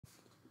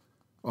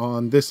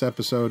On this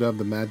episode of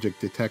the Magic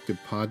Detective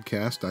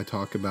Podcast, I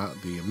talk about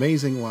the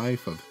amazing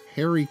life of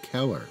Harry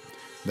Kellar.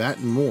 That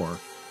and more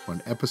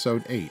on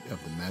episode 8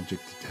 of the Magic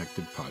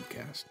Detective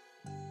Podcast.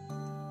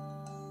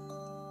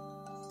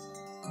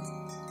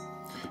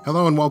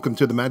 Hello and welcome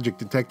to the Magic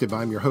Detective.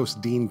 I'm your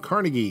host, Dean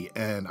Carnegie,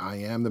 and I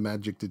am the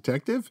Magic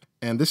Detective.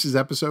 And this is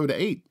episode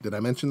 8. Did I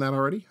mention that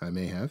already? I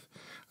may have.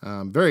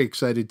 I'm very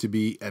excited to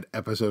be at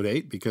episode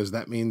 8 because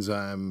that means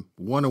I'm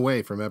one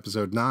away from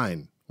episode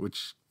 9,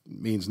 which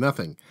means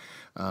nothing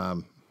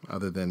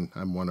other than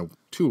I'm 1 or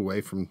 2 away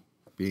from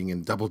being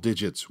in double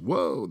digits.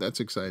 Whoa, that's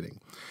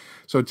exciting.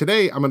 So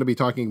today I'm going to be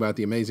talking about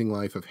the amazing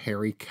life of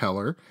Harry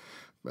Kellar,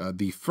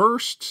 the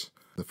first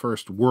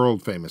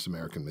world famous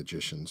American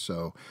magician.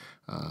 So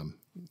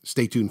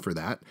stay tuned for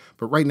that.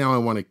 But right now I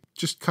want to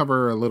just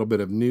cover a little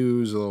bit of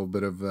news, a little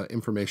bit of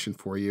information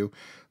for you.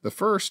 The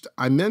first,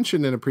 I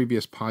mentioned in a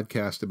previous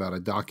podcast about a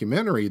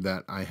documentary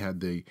that I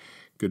had the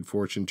good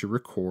fortune to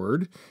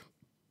record.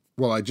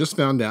 Well, I just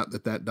found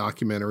out that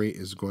documentary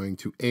is going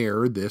to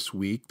air this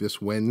week,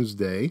 this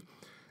Wednesday.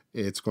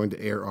 It's going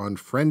to air on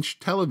French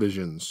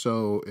television.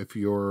 So if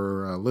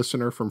you're a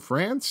listener from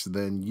France,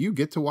 then you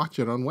get to watch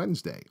it on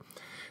Wednesday.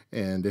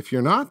 And if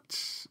you're not,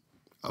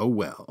 oh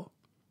well.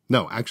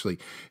 No, actually,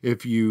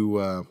 if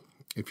you're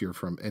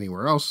from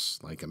anywhere else,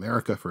 like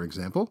America, for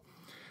example,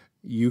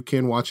 you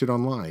can watch it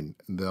online.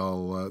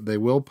 They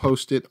will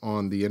post it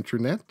on the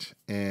internet,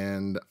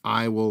 and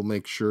I will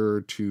make sure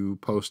to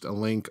post a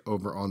link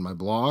over on my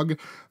blog,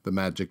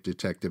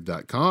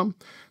 themagicdetective.com.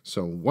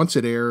 So once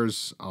it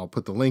airs, I'll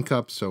put the link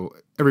up so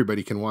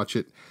everybody can watch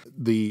it.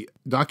 The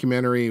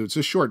documentary, it's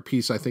a short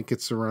piece. I think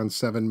it's around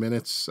 7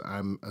 minutes.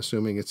 I'm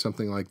assuming it's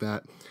something like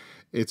that.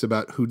 It's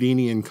about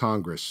Houdini in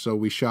Congress. So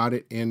we shot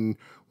it in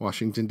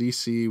Washington,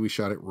 D.C. We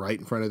shot it right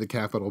in front of the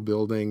Capitol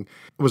building.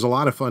 It was a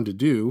lot of fun to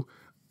do.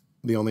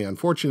 The only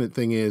unfortunate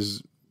thing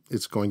is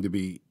it's going to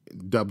be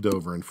dubbed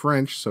over in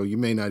French, so you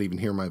may not even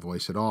hear my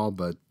voice at all,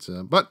 but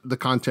the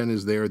content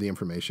is there, the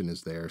information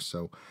is there,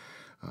 so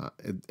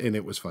and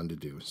it was fun to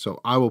do.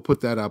 So I will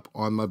put that up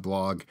on my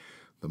blog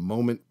the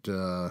moment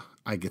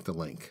I get the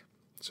link.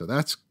 So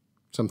that's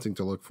something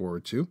to look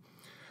forward to.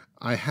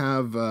 I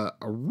have a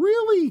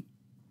really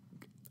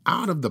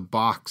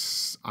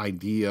out-of-the-box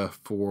idea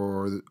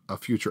for a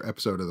future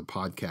episode of the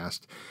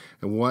podcast.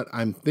 And what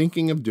I'm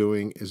thinking of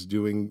doing is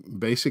doing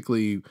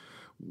basically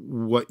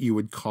what you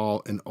would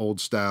call an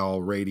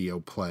old-style radio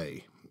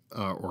play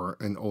or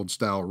an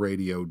old-style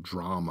radio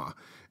drama.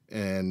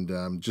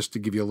 And just to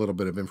give you a little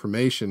bit of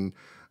information,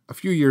 a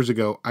few years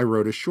ago, I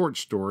wrote a short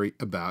story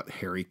about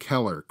Harry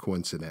Kellar,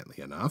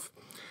 coincidentally enough.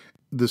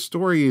 The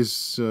story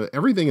is,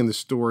 everything in the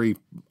story,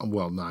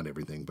 well, not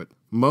everything, but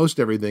most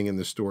everything in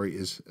the story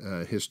is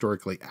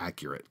historically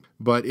accurate,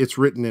 but it's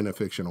written in a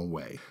fictional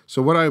way.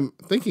 So what I'm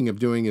thinking of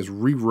doing is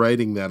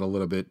rewriting that a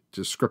little bit,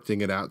 just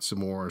scripting it out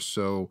some more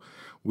so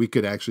we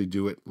could actually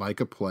do it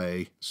like a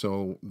play.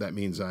 So that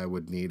means I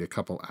would need a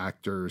couple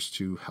actors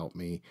to help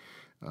me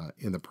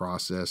in the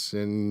process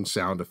and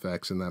sound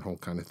effects and that whole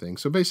kind of thing.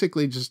 So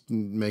basically just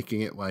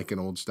making it like an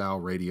old style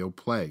radio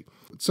play.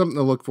 It's something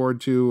to look forward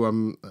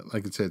to.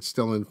 Like I said,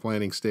 still in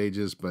planning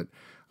stages, but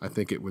I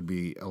think it would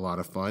be a lot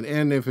of fun.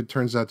 And if it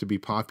turns out to be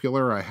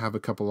popular, I have a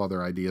couple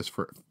other ideas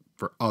for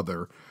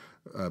other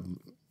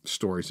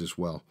stories as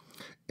well.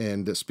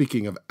 And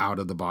speaking of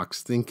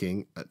out-of-the-box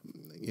thinking,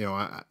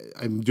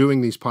 I'm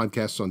doing these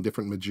podcasts on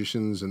different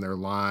magicians and their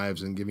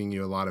lives and giving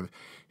you a lot of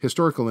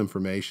historical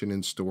information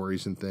and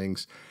stories and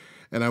things.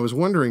 And I was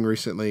wondering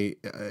recently,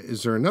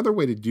 is there another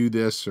way to do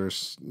this or,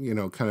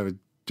 kind of a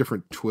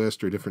different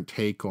twist or different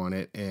take on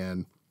it?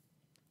 And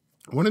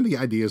one of the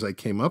ideas I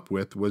came up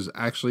with was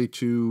actually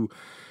to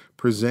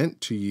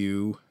present to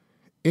you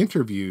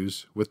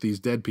interviews with these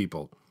dead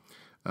people.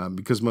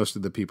 Because most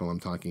of the people I'm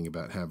talking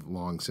about have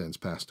long since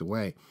passed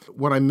away.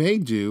 What I may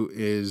do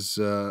is,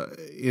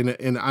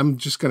 and I'm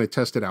just going to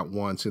test it out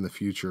once in the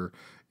future,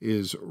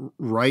 is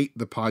write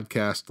the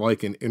podcast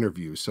like an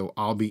interview. So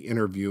I'll be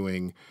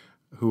interviewing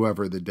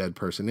whoever the dead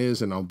person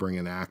is, and I'll bring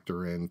an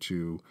actor in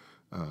to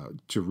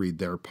read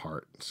their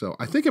part. So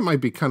I think it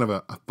might be kind of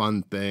a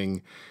fun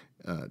thing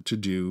to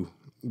do,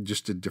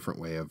 just a different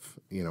way of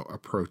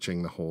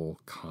approaching the whole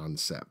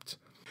concept.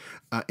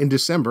 In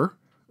December,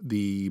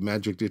 the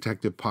Magic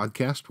Detective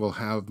Podcast will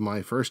have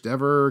my first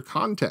ever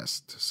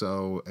contest.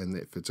 So, and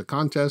if it's a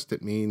contest,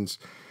 it means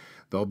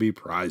there'll be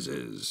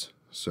prizes.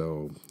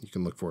 So you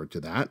can look forward to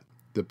that.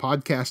 The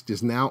podcast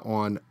is now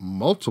on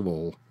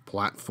multiple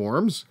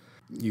platforms.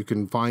 You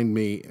can find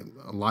me in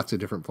lots of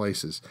different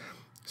places.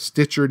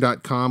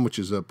 Stitcher.com, which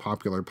is a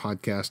popular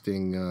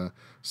podcasting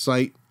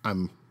site.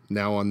 I'm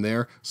now on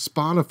there.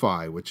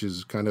 Spotify, which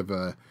is kind of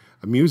a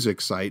music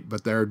site,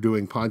 but they're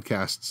doing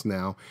podcasts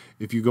now.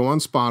 If you go on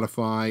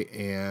Spotify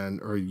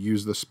or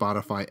use the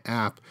Spotify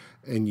app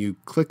and you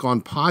click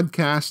on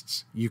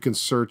podcasts, you can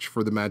search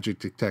for the Magic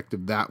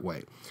Detective that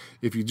way.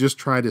 If you just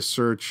try to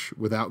search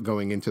without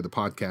going into the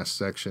podcast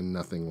section,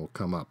 nothing will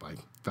come up. I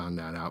found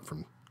that out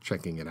from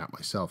checking it out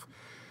myself.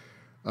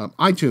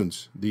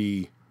 iTunes,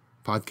 the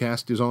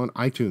podcast is on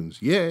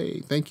iTunes.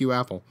 Yay! Thank you,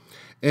 Apple.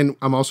 And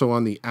I'm also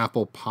on the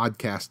Apple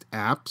Podcast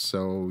app,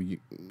 so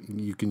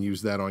you can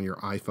use that on your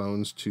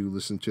iPhones to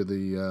listen to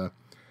the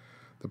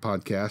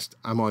podcast.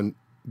 I'm on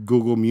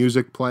Google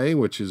Music Play,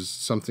 which is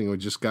something we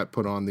just got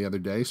put on the other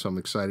day, so I'm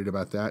excited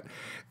about that.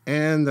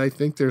 And I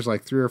think there's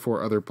like 3 or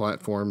 4 other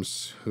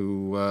platforms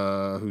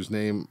whose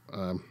name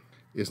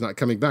is not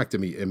coming back to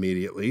me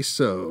immediately.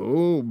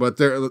 So, but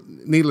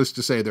needless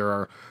to say, there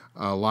are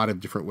a lot of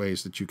different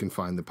ways that you can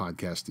find the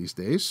podcast these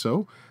days.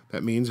 So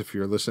that means if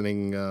you're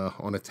listening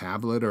on a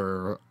tablet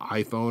or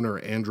iPhone or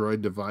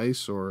Android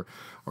device or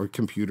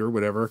computer,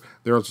 whatever,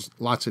 there's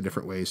lots of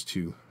different ways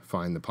to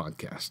find the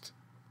podcast.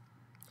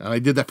 And I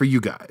did that for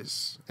you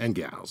guys and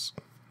gals.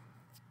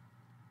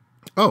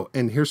 Oh,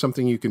 and here's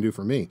something you can do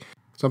for me.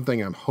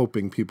 Something I'm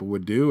hoping people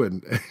would do,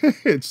 and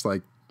it's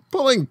like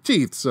pulling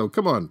teeth. So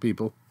come on,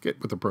 people,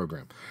 get with the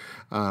program.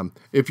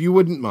 If you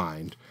wouldn't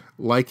mind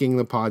liking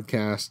the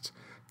podcast,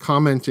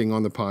 commenting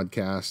on the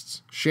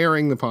podcasts,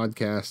 sharing the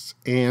podcasts,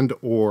 and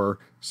or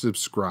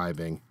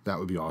subscribing, that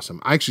would be awesome.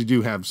 I actually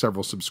do have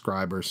several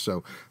subscribers,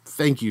 so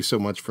thank you so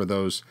much for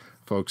those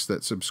folks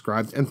that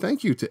subscribed, and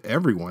thank you to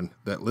everyone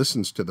that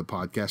listens to the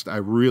podcast. I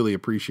really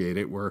appreciate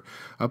it. We're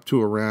up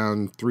to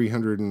around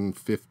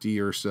 350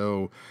 or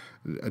so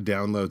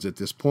downloads at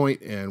this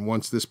point, and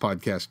once this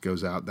podcast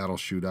goes out, that'll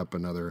shoot up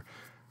another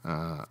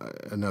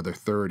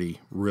 30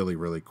 really,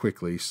 really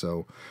quickly.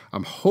 So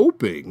I'm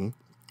hoping,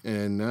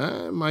 and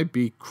it might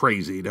be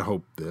crazy to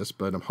hope this,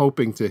 but I'm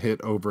hoping to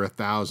hit over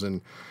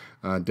 1,000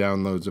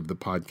 downloads of the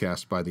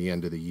podcast by the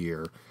end of the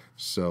year.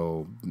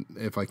 So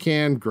if I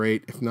can,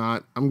 great. If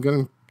not, I'm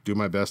going to do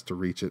my best to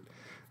reach it.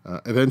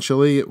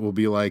 Eventually, it will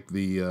be like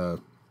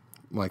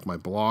like my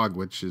blog,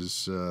 which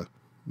is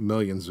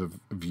millions of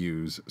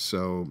views.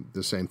 So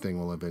the same thing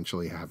will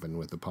eventually happen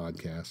with the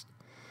podcast.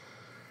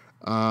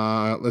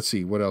 Let's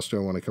see, what else do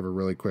I want to cover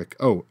really quick?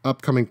 Oh,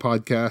 upcoming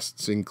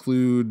podcasts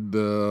include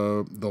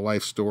the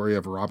life story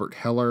of Robert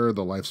Heller,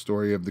 the life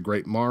story of the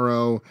Great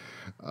Morrow,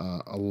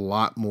 a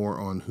lot more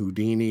on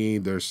Houdini.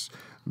 There's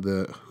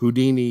the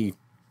Houdini.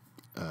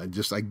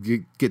 Just I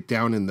get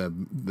down in the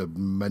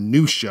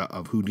minutia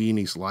of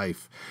Houdini's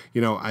life.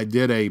 I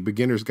did a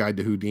beginner's guide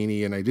to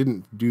Houdini, and I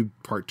didn't do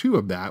part 2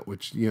 of that,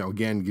 which,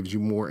 again, gives you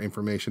more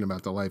information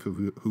about the life of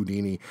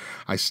Houdini.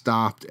 I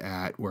stopped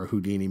at where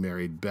Houdini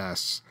married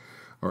Bess,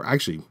 or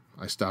actually,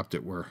 I stopped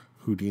at where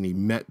Houdini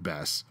met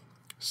Bess.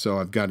 So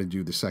I've got to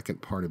do the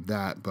second part of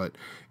that, but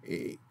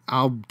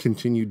I'll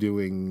continue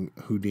doing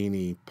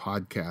Houdini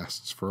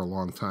podcasts for a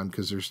long time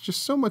because there's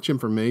just so much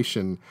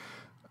information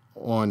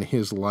on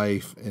his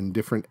life and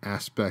different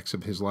aspects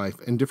of his life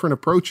and different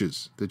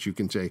approaches that you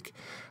can take.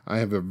 I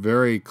have a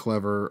very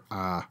clever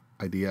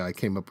idea I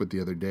came up with the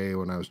other day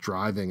when I was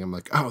driving. I'm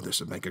like, oh, this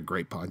would make a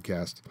great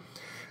podcast.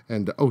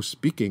 And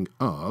speaking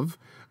of,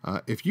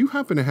 if you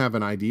happen to have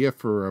an idea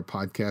for a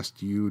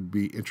podcast you'd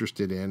be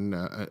interested in,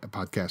 a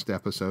podcast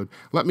episode,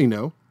 let me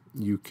know.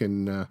 You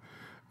can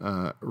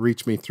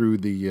reach me through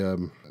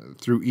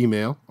through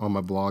email on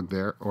my blog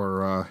there,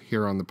 or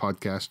here on the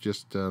podcast.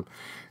 Just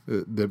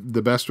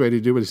the best way to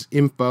do it is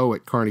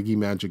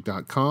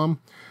info@carnegiemagic.com.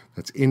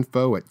 That's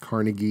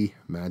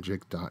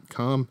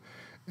info@carnegiemagic.com.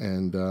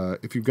 And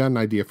if you've got an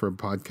idea for a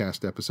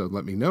podcast episode,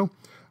 let me know.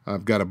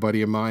 I've got a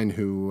buddy of mine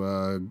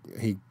who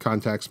he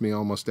contacts me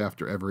almost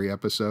after every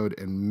episode,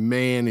 and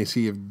man, is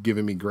he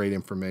giving me great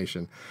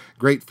information,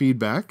 great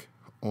feedback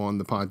on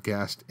the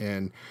podcast,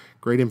 and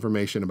great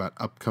information about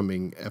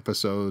upcoming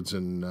episodes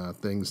and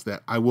things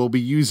that I will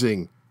be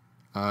using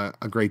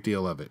a great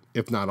deal of it,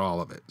 if not all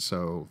of it.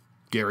 So,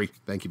 Gary,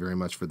 thank you very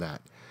much for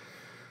that.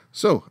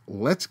 So,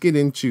 let's get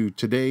into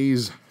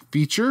today's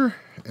feature,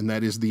 and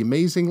that is The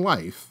Amazing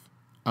Life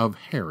of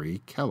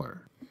Harry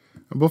Kellar.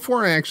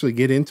 Before I actually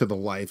get into the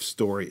life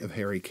story of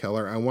Harry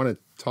Kellar, I want to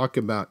talk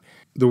about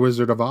The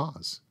Wizard of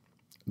Oz.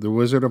 The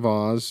Wizard of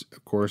Oz,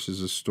 of course,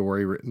 is a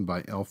story written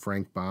by L.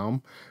 Frank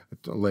Baum.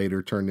 It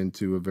later turned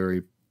into a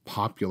very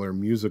popular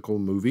musical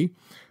movie.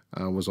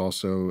 It's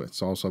also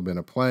been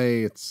a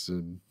play.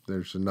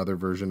 There's another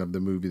version of the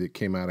movie that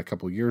came out a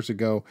couple years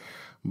ago,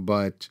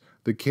 but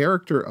the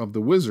character of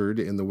the wizard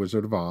in The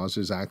Wizard of Oz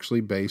is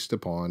actually based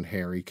upon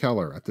Harry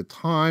Kellar. At the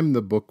time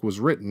the book was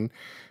written,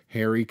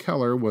 Harry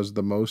Kellar was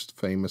the most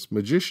famous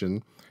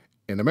magician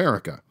in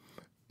America.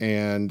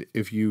 And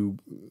if you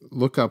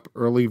look up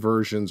early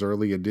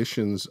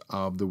editions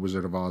of the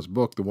Wizard of Oz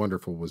book, The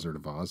Wonderful Wizard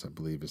of Oz, I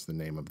believe is the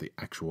name of the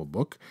actual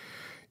book,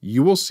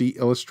 you will see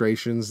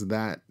illustrations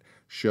that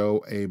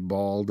show a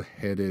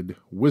bald-headed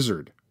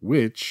wizard,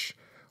 which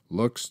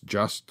looks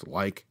just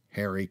like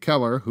Harry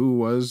Kellar, who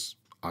was,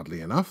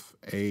 oddly enough,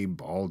 a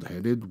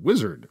bald-headed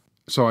wizard.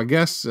 So I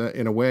guess,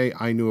 in a way,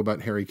 I knew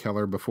about Harry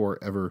Kellar before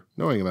ever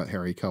knowing about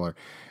Harry Kellar.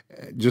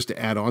 Just to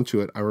add on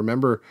to it, I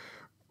remember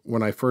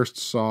when I first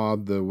saw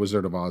the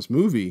Wizard of Oz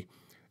movie,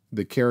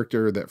 the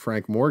character that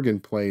Frank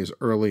Morgan plays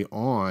early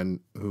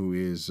on, who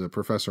is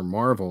Professor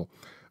Marvel,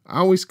 I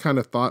always kind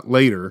of thought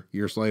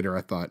years later,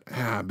 I thought,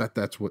 I bet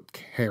that's what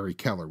Harry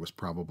Kellar was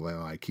probably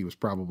like. He was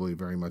probably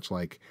very much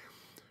like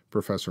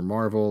Professor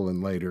Marvel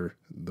and later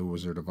the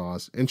Wizard of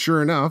Oz. And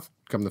sure enough,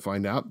 come to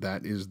find out,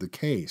 that is the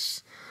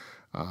case.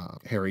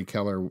 Harry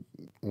Kellar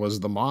was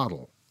the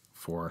model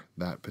for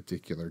that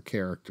particular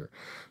character.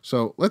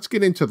 So let's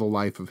get into the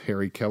life of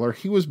Harry Kellar.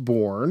 He was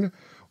born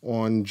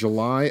on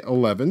July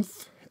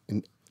 11th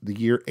in the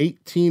year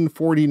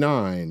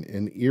 1849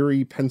 in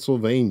Erie,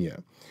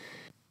 Pennsylvania.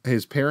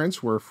 His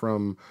parents were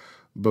from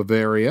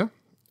Bavaria,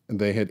 and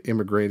they had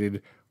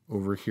immigrated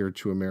over here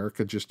to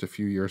America just a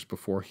few years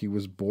before he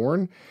was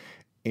born.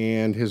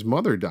 And his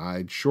mother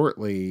died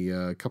shortly,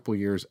 a couple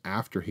years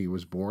after he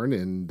was born.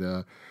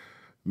 And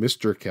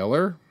Mr.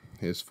 Kellar,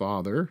 his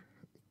father,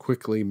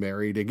 quickly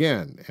married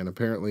again. And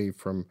apparently,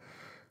 from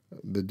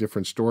the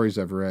different stories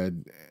I've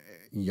read,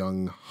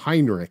 young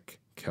Heinrich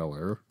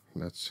Kellar,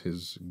 that's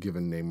his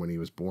given name when he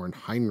was born,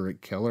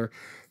 Heinrich Kellar,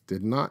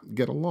 did not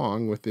get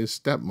along with his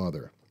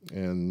stepmother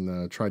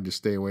and tried to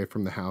stay away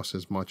from the house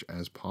as much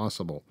as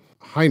possible.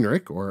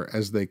 Heinrich, or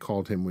as they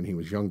called him when he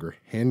was younger,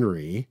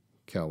 Henry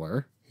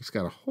Kellar, he's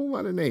got a whole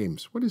lot of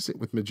names. What is it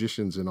with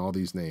magicians and all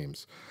these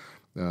names?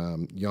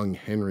 Young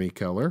Henry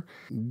Kellar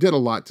did a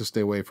lot to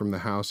stay away from the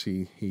house.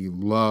 He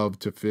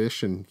loved to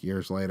fish, and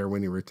years later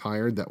when he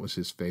retired, that was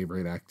his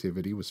favorite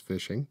activity, was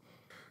fishing.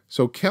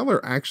 So Kellar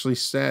actually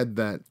said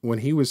that when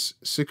he was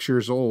 6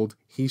 years old,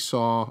 he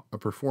saw a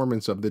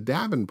performance of the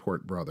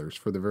Davenport brothers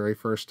for the very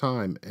first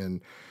time.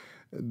 And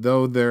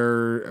though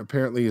there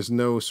apparently is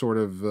no sort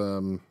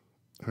of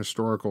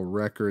historical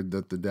record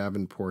that the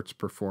Davenports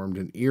performed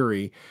in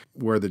Erie,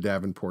 where the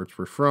Davenports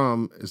were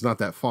from, is not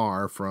that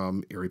far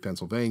from Erie,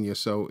 Pennsylvania,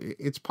 so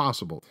it's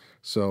possible.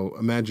 So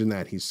imagine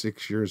that. He's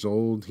 6 years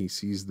old, he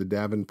sees the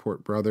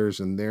Davenport brothers,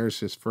 and there's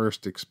his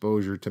first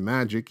exposure to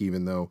magic,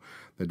 even though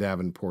the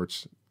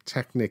Davenports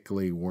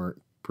technically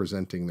weren't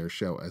presenting their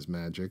show as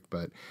magic,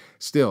 but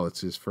still,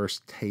 it's his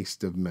first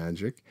taste of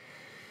magic.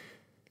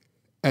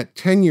 At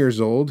 10 years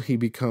old, he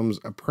becomes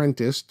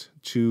apprenticed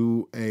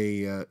to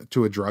a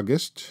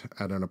druggist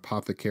at an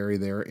apothecary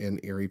there in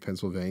Erie,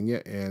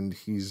 Pennsylvania, and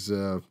he's,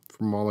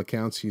 from all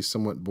accounts, he's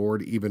somewhat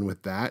bored even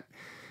with that.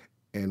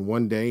 And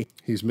one day,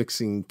 he's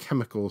mixing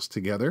chemicals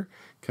together,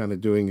 kind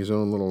of doing his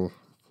own little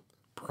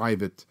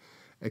private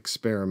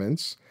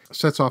experiments,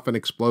 sets off an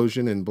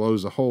explosion and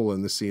blows a hole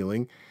in the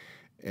ceiling,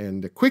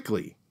 and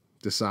quickly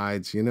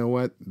decides, you know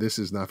what, this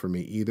is not for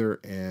me either,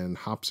 and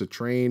hops a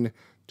train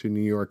to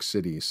New York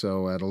City.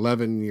 So at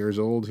 11 years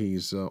old,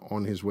 he's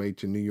on his way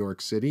to New York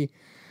City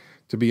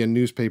to be a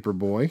newspaper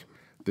boy.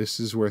 This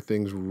is where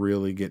things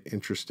really get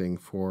interesting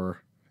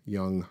for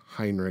young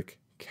Heinrich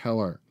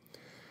Kellar.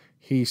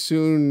 He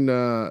soon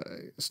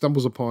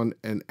stumbles upon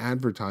an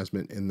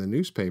advertisement in the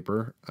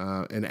newspaper,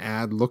 an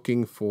ad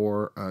looking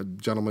for a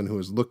gentleman who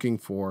is looking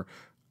for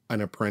an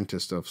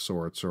apprentice of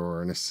sorts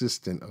or an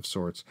assistant of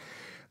sorts.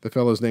 The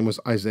fellow's name was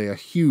Isaiah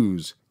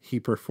Hughes. He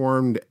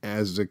performed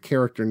as a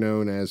character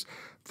known as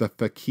the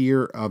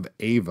Fakir of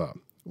Ava,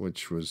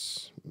 which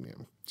was,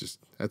 just,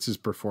 that's his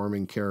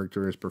performing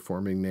character, his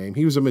performing name.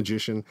 He was a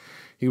magician.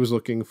 He was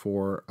looking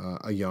for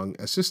a young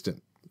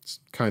assistant. It's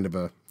kind of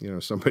a,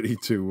 somebody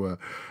to,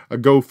 a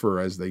gopher,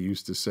 as they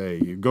used to say.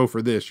 You go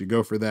for this, you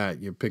go for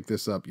that, you pick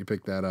this up, you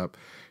pick that up,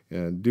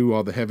 and do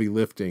all the heavy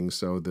lifting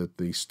so that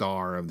the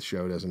star of the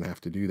show doesn't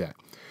have to do that.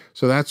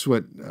 So that's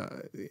what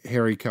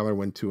Harry Kellar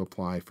went to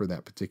apply for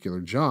that particular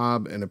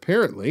job, and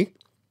apparently,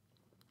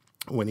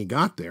 when he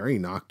got there, he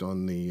knocked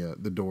on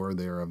the door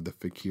there of the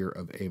Fakir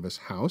of Ava's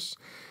house,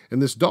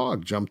 and this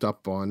dog jumped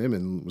up on him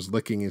and was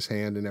licking his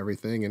hand and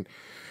everything, and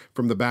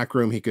from the back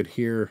room he could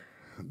hear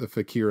the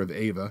Fakir of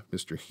Ava,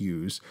 Mr.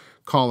 Hughes,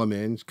 call him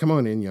in. Come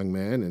on in, young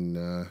man.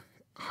 And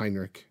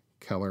Heinrich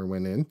Kellar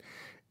went in,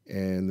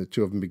 and the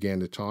two of them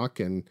began to talk.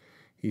 And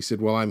he said,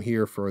 "Well, I'm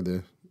here for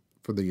the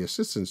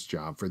assistant's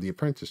job, for the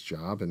apprentice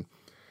job." And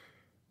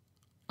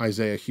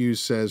Isaiah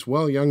Hughes says,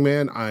 "Well, young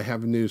man, I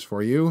have news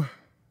for you.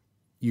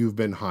 You've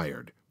been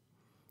hired."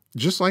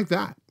 Just like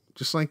that.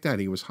 Just like that,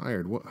 he was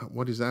hired.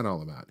 What is that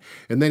all about?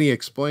 And then he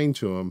explained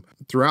to him,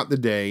 throughout the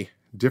day,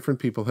 different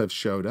people have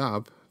showed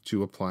up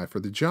to apply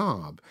for the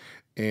job.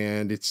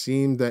 And it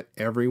seemed that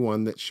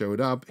everyone that showed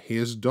up,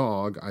 his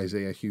dog,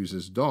 Isaiah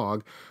Hughes's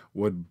dog,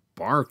 would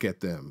bark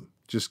at them,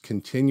 just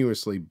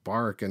continuously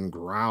bark and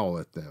growl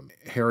at them.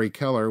 Harry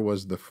Kellar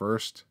was the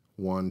first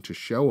one to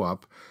show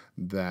up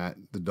that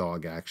the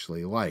dog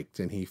actually liked.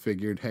 And he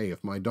figured, hey,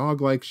 if my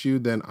dog likes you,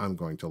 then I'm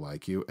going to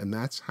like you. And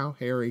that's how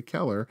Harry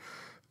Kellar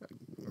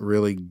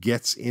really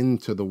gets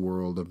into the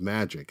world of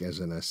magic as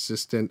an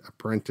assistant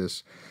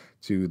apprentice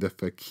to the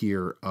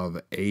Fakir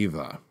of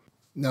Ava.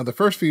 Now, the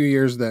first few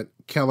years that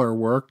Kellar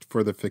worked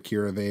for the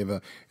Fakir of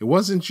Ava, it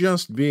wasn't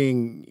just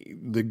being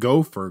the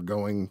gopher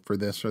going for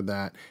this or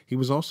that. He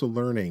was also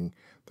learning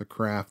the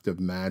craft of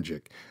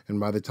magic. And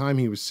by the time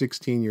he was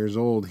 16 years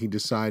old, he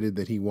decided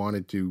that he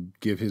wanted to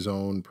give his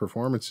own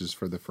performances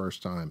for the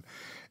first time.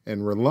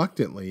 And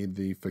reluctantly,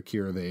 the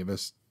Fakir of Ava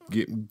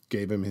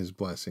gave him his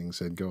blessing,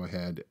 said, go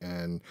ahead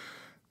and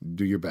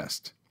do your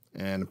best.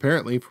 And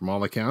apparently, from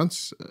all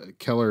accounts,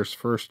 Kellar's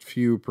first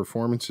few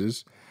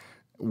performances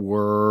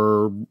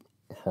were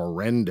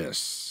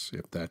horrendous,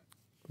 if that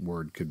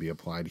word could be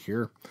applied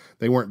here.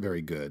 They weren't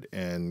very good.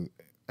 And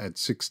at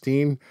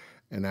 16,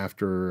 and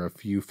after a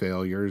few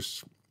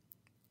failures,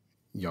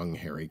 young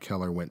Harry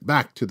Kellar went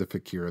back to the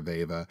Fakir of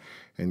Ava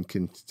and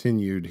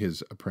continued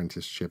his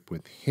apprenticeship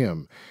with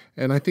him.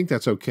 And I think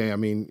that's okay. I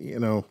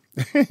mean,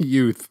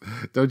 youth,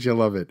 don't you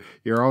love it?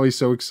 You're always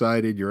so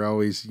excited. You're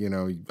always,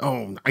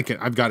 oh,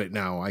 I've got it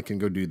now. I can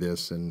go do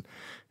this. And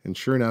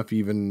sure enough,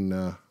 even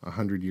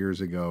 100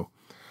 years ago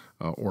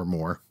or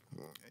more,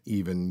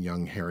 even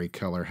young Harry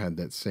Kellar had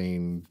that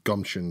same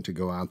gumption to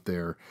go out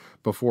there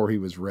before he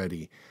was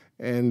ready,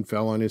 and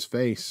fell on his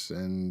face.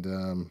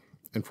 And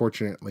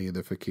unfortunately,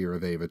 the Fakir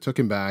of Ava took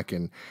him back,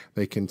 and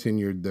they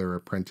continued their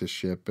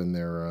apprenticeship and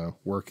their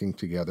working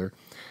together.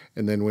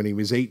 And then when he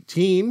was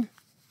 18,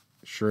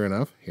 sure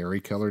enough, Harry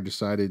Kellar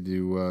decided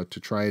to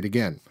try it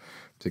again,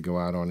 to go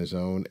out on his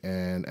own.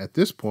 And at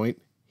this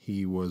point,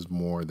 he was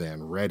more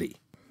than ready.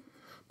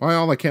 By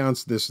all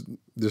accounts, this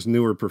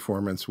newer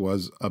performance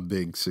was a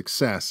big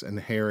success. And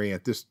Harry,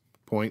 at this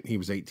point, he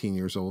was 18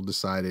 years old,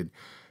 decided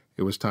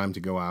it was time to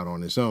go out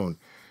on his own.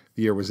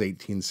 The year was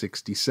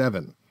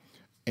 1867.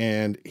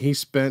 And he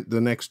spent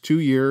the next 2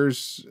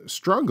 years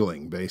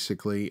struggling,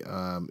 basically.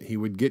 He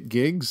would get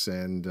gigs,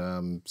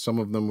 and some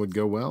of them would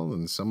go well,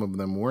 and some of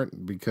them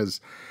weren't,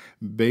 because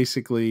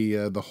basically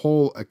the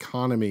whole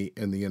economy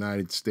in the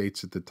United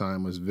States at the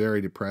time was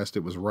very depressed.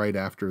 It was right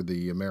after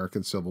the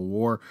American Civil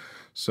War,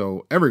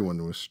 so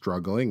everyone was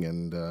struggling,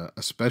 and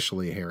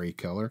especially Harry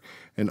Kellar.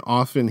 And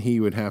often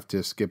he would have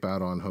to skip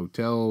out on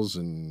hotels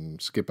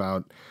and skip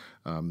out.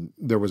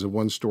 There was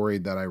one story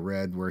that I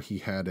read where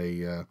he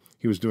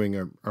was doing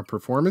a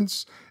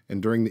performance,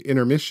 and during the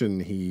intermission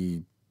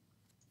he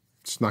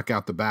snuck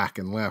out the back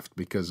and left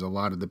because a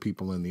lot of the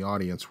people in the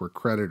audience were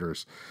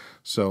creditors.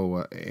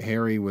 So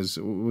Harry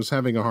was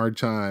having a hard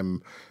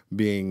time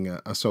being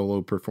a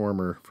solo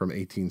performer from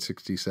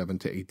 1867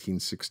 to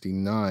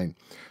 1869.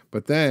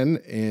 But then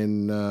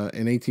in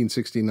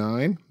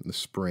 1869, the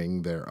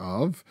spring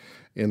thereof,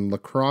 in La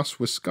Crosse,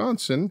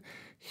 Wisconsin,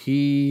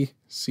 he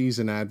sees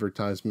an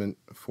advertisement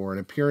for an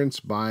appearance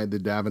by the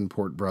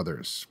Davenport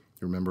brothers.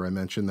 Remember, I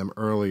mentioned them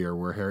earlier,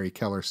 where Harry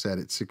Kellar said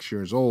at 6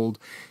 years old,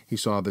 he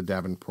saw the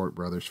Davenport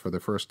brothers for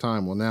the first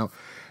time. Well, now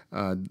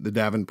the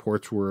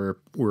Davenports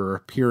were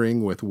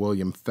appearing with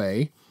William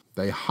Fay.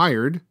 They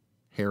hired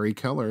Harry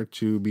Kellar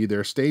to be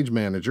their stage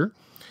manager,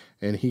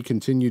 and he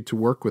continued to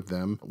work with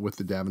them, with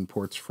the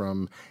Davenports,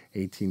 from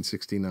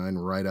 1869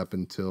 right up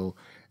until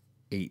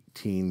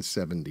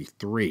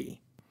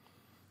 1873.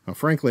 Now,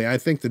 frankly, I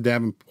think the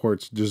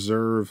Davenports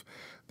deserve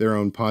their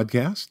own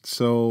podcast.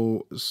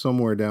 So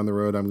somewhere down the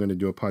road, I'm going to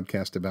do a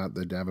podcast about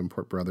the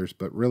Davenport brothers.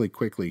 But really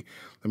quickly,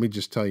 let me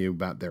just tell you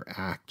about their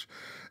act.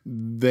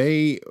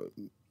 They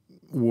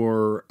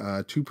were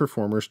two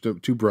performers,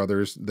 two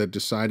brothers that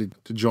decided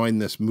to join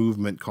this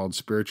movement called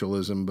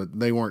spiritualism, but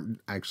they weren't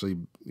actually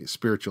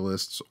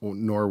spiritualists,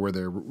 nor were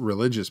they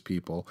religious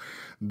people.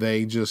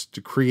 They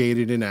just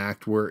created an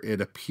act where it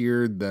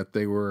appeared that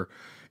they were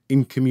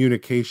in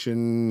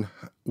communication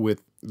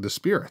with the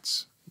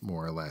spirits,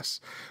 more or less.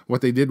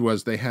 What they did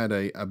was they had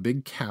a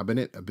big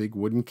cabinet, a big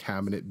wooden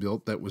cabinet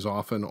built that was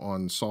often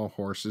on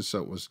sawhorses,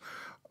 so it was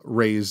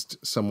raised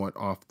somewhat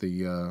off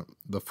the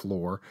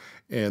floor.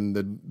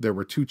 And there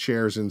were two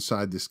chairs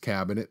inside this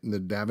cabinet, and the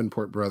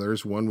Davenport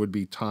brothers, one would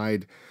be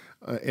tied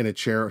in a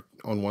chair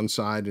on one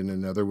side, and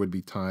another would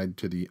be tied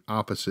to the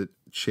opposite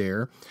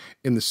chair.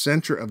 In the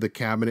center of the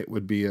cabinet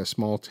would be a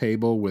small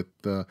table with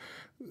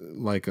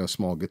like a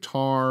small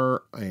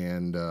guitar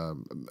and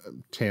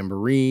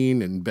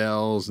tambourine and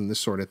bells and this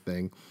sort of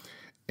thing.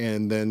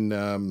 And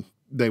then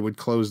they would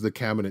close the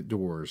cabinet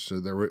doors.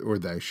 So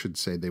I should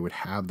say they would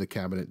have the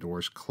cabinet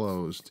doors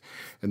closed.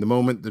 And the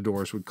moment the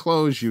doors would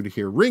close, you'd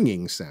hear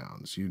ringing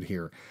sounds. You'd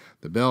hear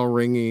the bell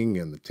ringing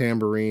and the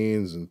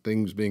tambourines and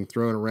things being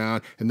thrown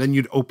around. And then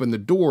you'd open the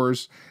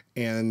doors,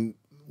 and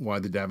why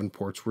the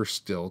Davenports were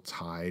still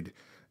tied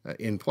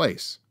in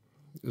place.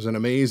 It was an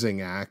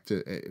amazing act.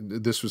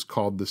 This was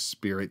called the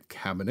Spirit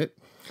Cabinet,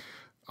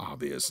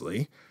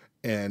 obviously.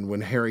 And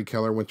when Harry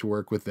Kellar went to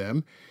work with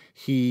them,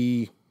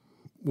 he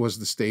was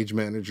the stage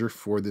manager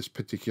for this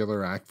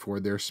particular act, for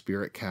their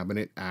Spirit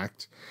Cabinet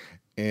act.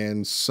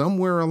 And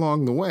somewhere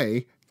along the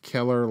way,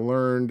 Kellar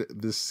learned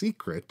the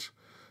secret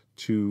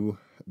to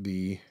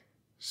the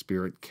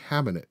Spirit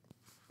Cabinet.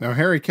 Now,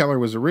 Harry Kellar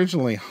was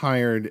originally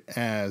hired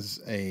as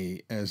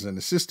an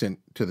assistant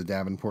to the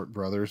Davenport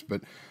brothers,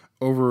 but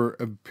over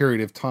a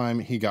period of time,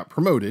 he got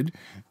promoted,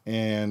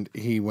 and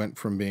he went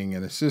from being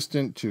an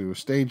assistant to a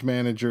stage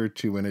manager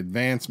to an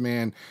advance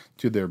man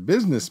to their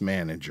business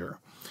manager.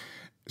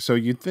 So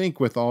you'd think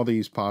with all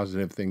these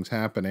positive things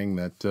happening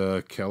that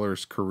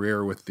Kellar's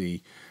career with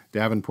the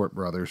Davenport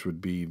brothers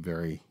would be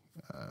very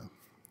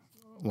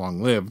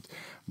long-lived,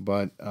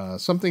 but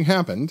something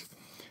happened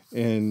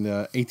in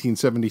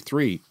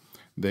 1873.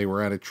 They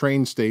were at a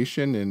train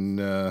station,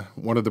 and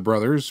one of the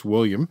brothers,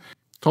 William,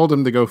 told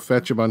him to go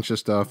fetch a bunch of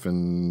stuff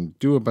and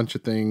do a bunch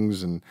of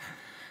things, and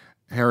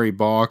Harry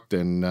balked,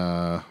 and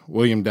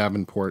William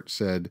Davenport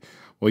said,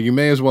 Well, you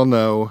may as well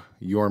know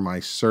you're my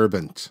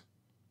servant.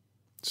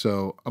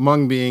 So,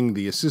 among being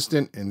the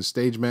assistant and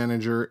stage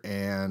manager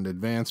and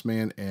advance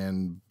man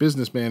and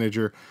business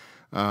manager,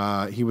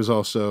 he was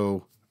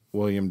also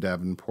William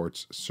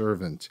Davenport's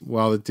servant.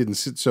 Well, it didn't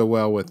sit so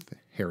well with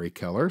Harry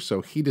Kellar,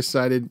 so he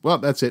decided, well,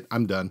 that's it,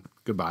 I'm done,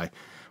 goodbye.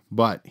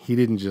 But he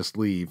didn't just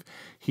leave.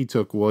 He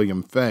took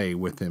William Fay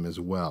with him as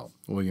well.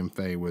 William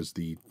Fay was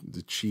the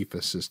chief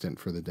assistant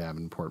for the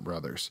Davenport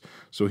brothers.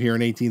 So here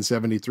in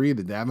 1873,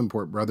 the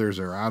Davenport brothers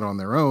are out on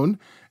their own,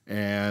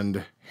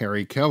 and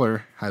Harry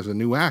Kellar has a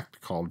new act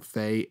called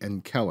Fay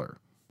and Kellar.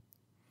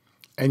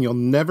 And you'll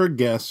never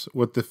guess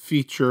what the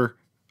feature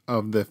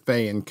of the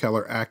Fay and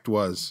Kellar act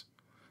was.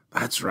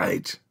 That's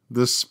right,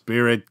 the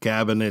Spirit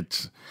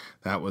Cabinet.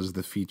 That was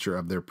the feature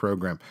of their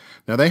program.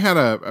 Now, they had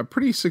a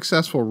pretty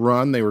successful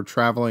run. They were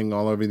traveling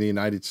all over the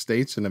United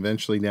States and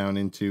eventually down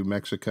into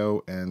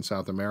Mexico and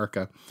South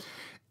America.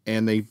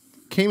 And they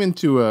came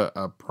into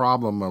a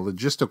problem, a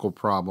logistical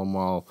problem,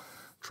 while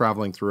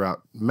traveling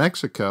throughout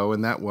Mexico,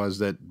 and that was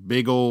that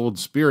big old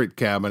Spirit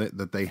Cabinet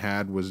that they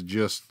had was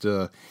just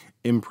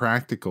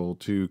impractical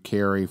to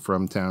carry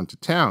from town to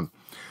town.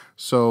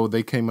 So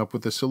they came up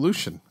with a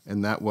solution,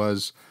 and that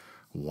was,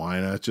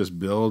 why not just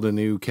build a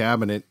new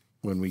cabinet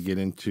when we get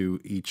into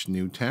each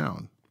new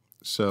town?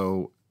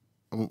 So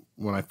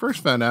when I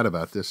first found out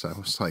about this, I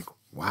was like,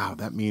 wow,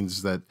 that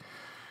means that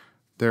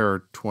there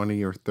are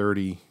 20 or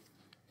 30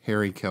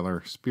 Harry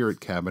Kellar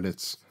Spirit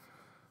Cabinets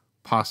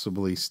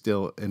possibly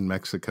still in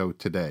Mexico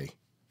today.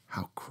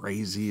 How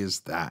crazy is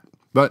that?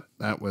 But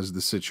that was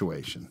the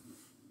situation.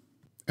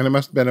 And it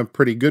must have been a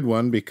pretty good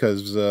one,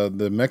 because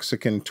the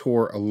Mexican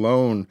tour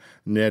alone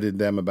netted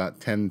them about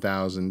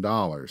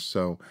 $10,000.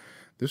 So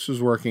this was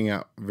working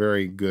out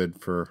very good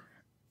for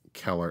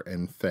Kellar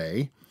and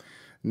Fay.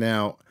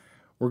 Now,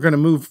 we're going to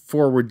move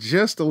forward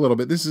just a little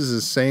bit. This is the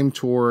same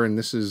tour, and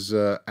this is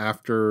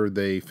after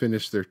they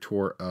finished their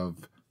tour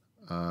of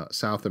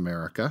South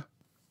America.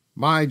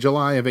 By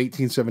July of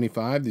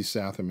 1875, the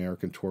South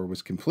American tour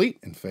was complete,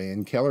 and Fay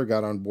and Kellar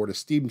got on board a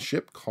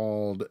steamship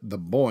called the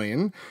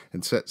Boyne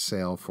and set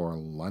sail for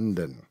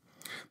London.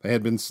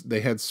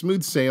 They had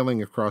smooth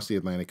sailing across the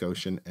Atlantic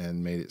Ocean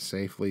and made it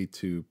safely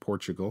to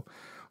Portugal.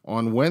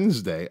 On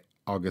Wednesday,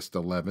 August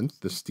 11th,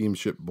 the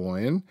steamship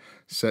Boyne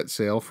set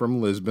sail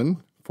from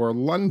Lisbon for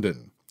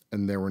London,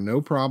 and there were no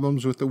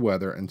problems with the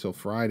weather until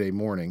Friday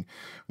morning,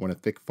 when a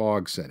thick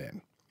fog set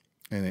in.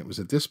 And it was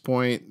at this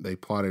point they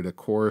plotted a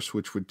course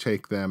which would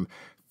take them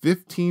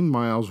 15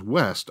 miles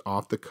west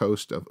off the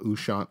coast of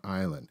Ushant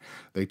Island.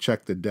 They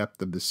checked the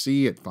depth of the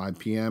sea at 5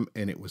 p.m.,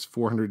 and it was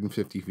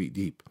 450 feet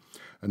deep.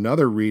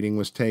 Another reading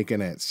was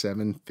taken at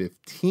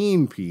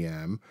 7:15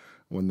 p.m.,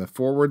 when the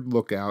forward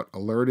lookout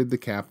alerted the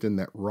captain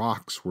that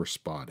rocks were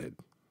spotted.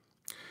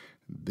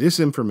 This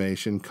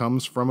information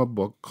comes from a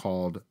book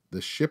called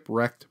The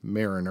Shipwrecked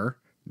Mariner,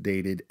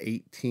 dated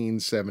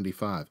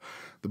 1875.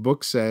 The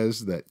book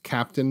says that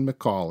Captain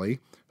Macaulay,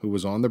 who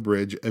was on the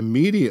bridge,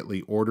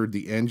 immediately ordered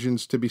the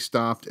engines to be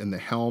stopped and the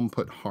helm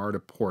put hard a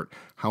port.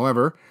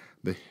 However,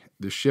 the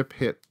ship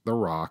hit the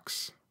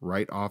rocks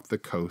right off the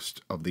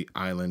coast of the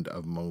island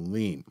of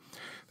Moline.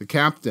 The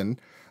captain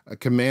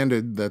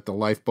commanded that the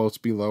lifeboats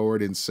be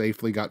lowered and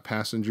safely got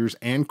passengers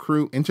and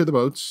crew into the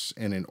boats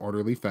and in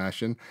orderly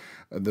fashion.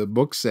 The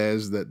book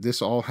says that this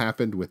all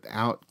happened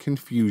without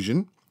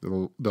confusion.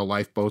 The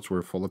lifeboats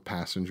were full of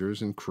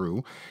passengers and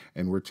crew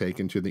and were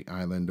taken to the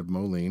island of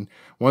Moline.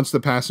 Once the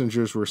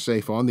passengers were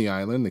safe on the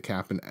island, the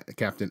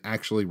captain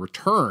actually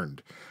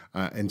returned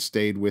and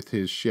stayed with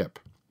his ship.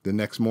 The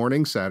next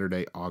morning,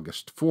 Saturday,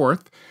 August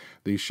 4th,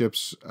 the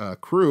ship's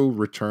crew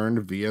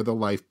returned via the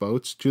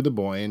lifeboats to the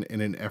Boyne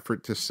in an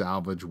effort to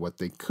salvage what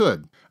they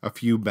could. A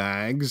few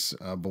bags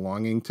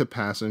belonging to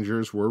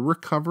passengers were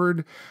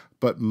recovered,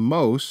 but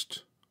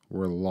most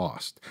were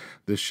lost.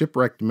 The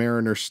shipwrecked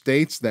mariner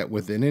states that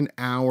within an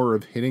hour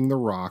of hitting the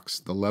rocks,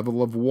 the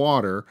level of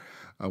water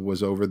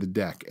was over the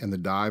deck, and the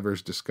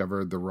divers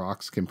discovered the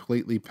rocks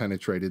completely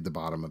penetrated the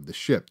bottom of the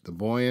ship. The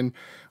Boyne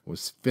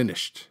was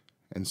finished,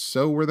 and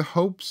so were the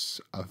hopes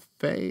of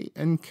Fay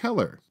and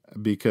Kellar,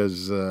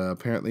 because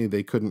apparently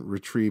they couldn't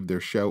retrieve their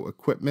show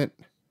equipment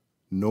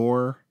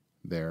nor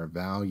their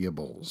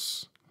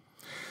valuables.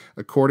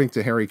 According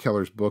to Harry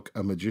Kellar's book,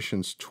 A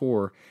Magician's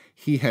Tour,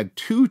 he had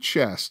 2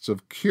 chests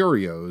of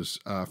curios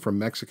from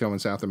Mexico and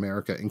South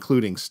America,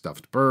 including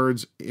stuffed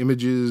birds,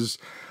 images,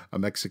 a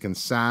Mexican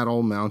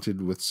saddle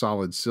mounted with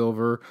solid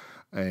silver,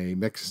 a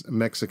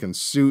Mexican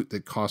suit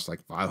that cost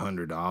like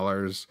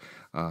 $500,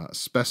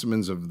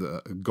 specimens of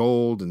the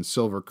gold and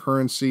silver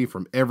currency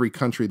from every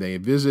country they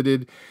had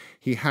visited.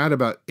 He had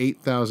about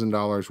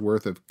 $8,000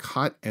 worth of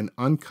cut and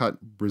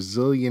uncut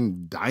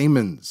Brazilian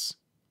diamonds.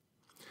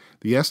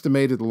 The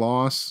estimated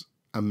loss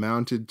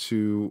amounted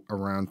to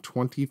around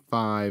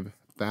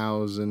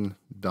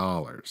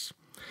 $25,000.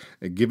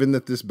 Given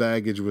that this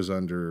baggage was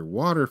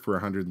underwater for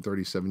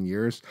 137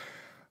 years,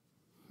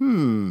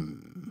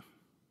 I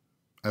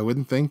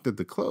wouldn't think that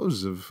the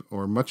clothes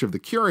or much of the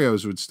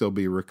curios would still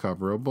be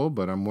recoverable,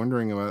 but I'm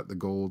wondering about the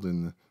gold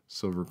and the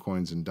silver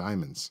coins and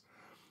diamonds.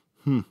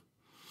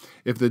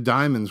 If the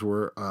diamonds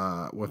were,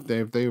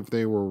 if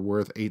they were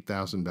worth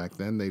 $8,000 back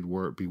then, they'd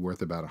be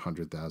worth about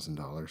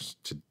 $100,000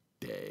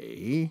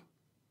 today.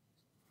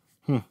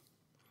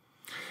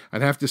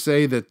 I'd have to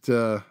say that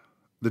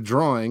the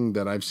drawing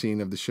that I've seen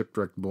of the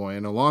shipwrecked boy,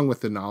 and along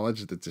with the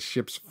knowledge that the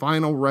ship's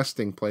final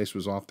resting place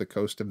was off the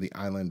coast of the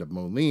island of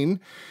Moline,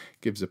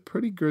 gives a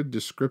pretty good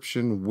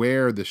description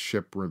where the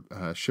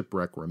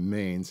shipwreck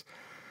remains.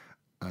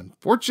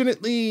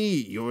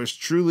 Unfortunately, yours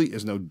truly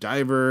is no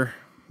diver,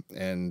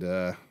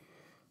 and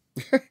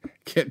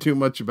can't do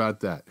much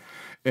about that.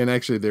 And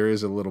actually, there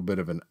is a little bit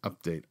of an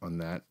update on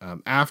that.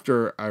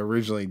 After I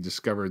originally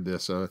discovered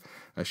this,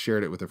 I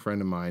shared it with a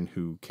friend of mine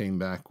who came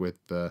back with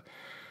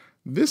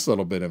this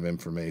little bit of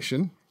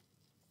information.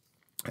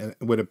 And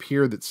it would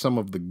appear that some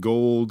of the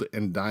gold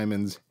and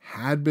diamonds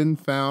had been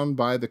found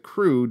by the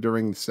crew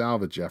during the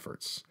salvage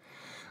efforts.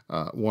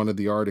 One of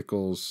the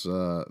articles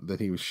that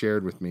he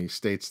shared with me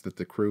states that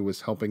the crew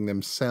was helping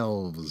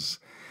themselves,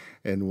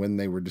 and when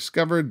they were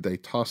discovered, they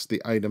tossed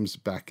the items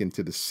back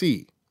into the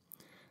sea.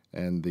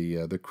 And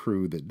the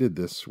crew that did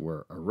this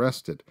were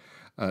arrested.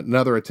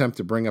 Another attempt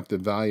to bring up the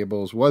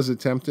valuables was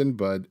attempted,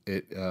 but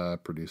it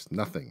produced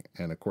nothing.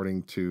 And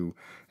according to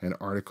an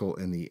article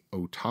in the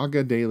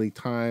Otago Daily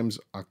Times,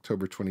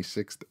 October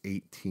 26,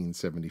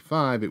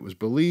 1875, it was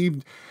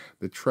believed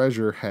the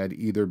treasure had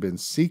either been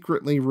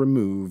secretly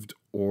removed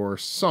or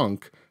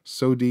sunk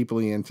so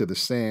deeply into the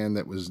sand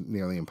that was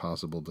nearly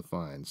impossible to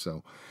find.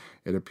 So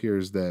it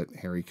appears that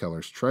Harry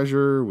Kellar's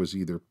treasure was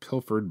either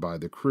pilfered by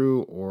the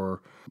crew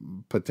or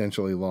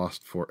potentially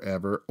lost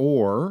forever,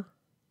 or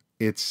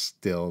it's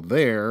still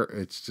there.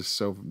 It's just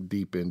so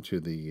deep into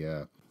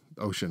the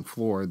ocean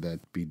floor that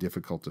it'd be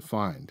difficult to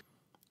find.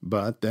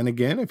 But then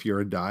again, if you're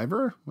a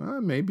diver,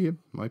 well, maybe it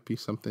might be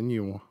something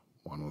you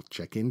want to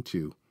check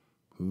into.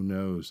 Who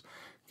knows?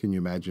 Can you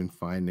imagine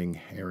finding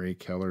Harry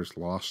Kellar's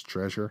lost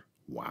treasure?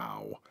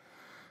 Wow,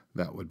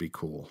 that would be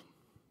cool.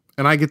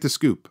 And I get the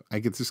scoop. I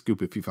get the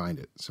scoop if you find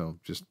it. So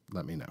just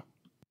let me know.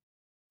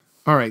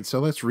 All right, so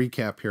let's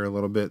recap here a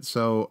little bit.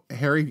 So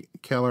Harry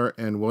Kellar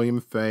and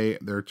William Fay,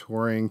 they're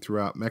touring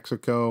throughout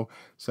Mexico,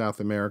 South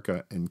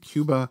America, and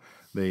Cuba.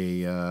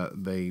 They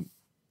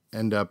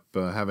end up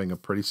having a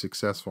pretty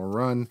successful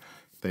run.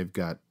 They've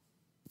got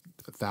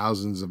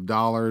thousands of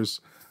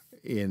dollars,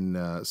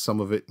 in some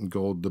of it in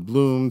gold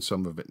doubloon,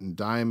 some of it in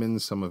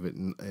diamonds, some of it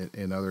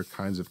in other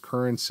kinds of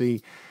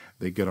currency.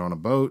 They get on a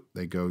boat.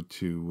 They go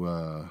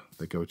to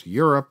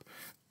Europe,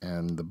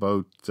 and the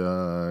boat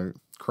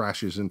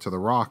crashes into the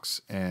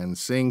rocks and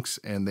sinks,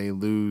 and they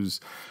lose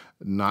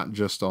not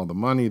just all the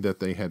money that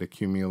they had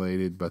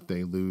accumulated, but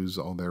they lose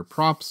all their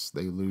props.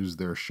 They lose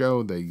their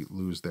show. They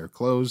lose their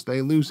clothes.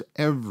 They lose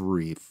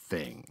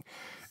everything,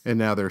 and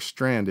now they're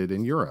stranded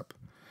in Europe.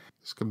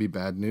 This could be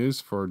bad news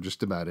for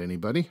just about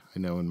anybody. I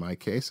know in my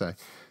case, I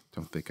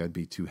don't think I'd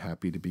be too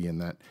happy to be in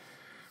that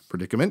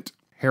predicament.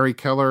 Harry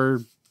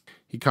Kellar,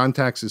 he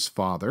contacts his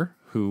father,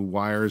 who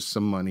wires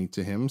some money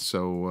to him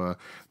so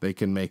they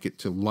can make it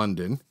to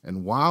London.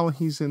 And while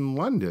he's in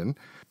London,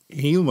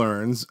 he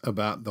learns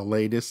about the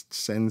latest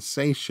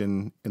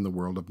sensation in the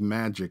world of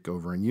magic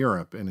over in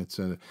Europe. And it's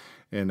an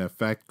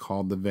effect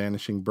called the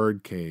vanishing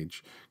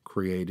birdcage,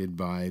 created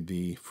by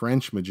the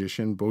French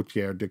magician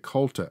Bautier de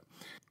Colta.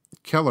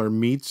 Kellar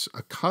meets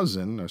a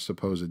cousin, a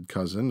supposed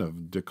cousin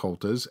of de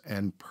Colta's,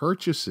 and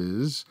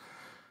purchases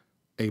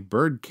a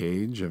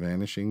birdcage, a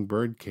vanishing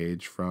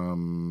birdcage,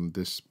 from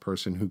this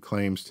person who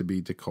claims to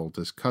be de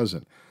Colta's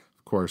cousin.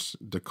 Of course,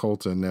 de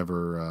Colta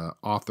never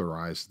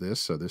authorized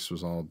this, so this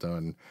was all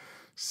done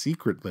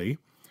secretly.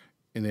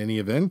 In any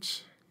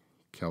event,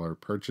 Kellar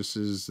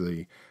purchases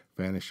the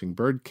vanishing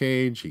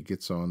birdcage. He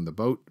gets on the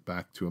boat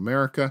back to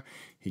America.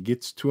 He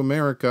gets to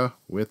America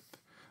with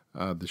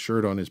the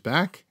shirt on his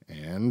back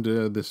and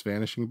this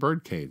vanishing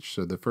birdcage.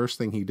 So the first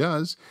thing he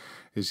does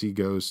is he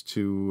goes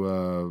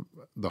to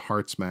the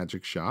Heart's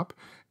Magic shop,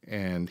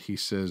 and he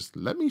says,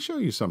 "Let me show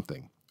you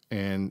something."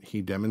 And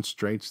he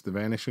demonstrates the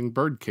vanishing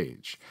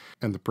birdcage.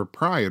 And the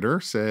proprietor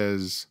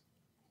says,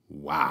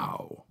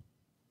 "Wow."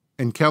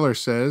 And Kellar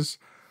says,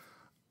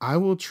 "I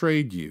will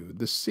trade you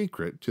the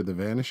secret to the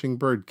vanishing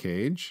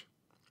birdcage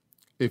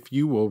if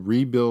you will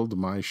rebuild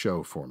my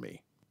show for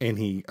me." And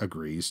he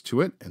agrees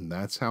to it, and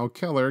that's how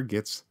Kellar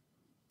gets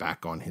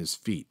back on his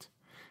feet.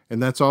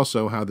 And that's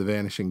also how the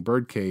vanishing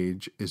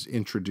birdcage is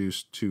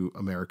introduced to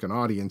American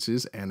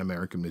audiences and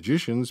American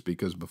magicians,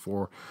 because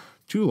before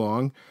too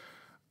long,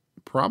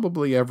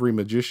 probably every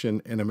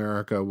magician in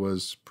America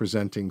was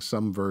presenting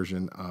some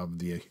version of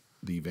the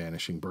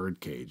vanishing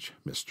birdcage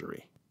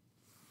mystery.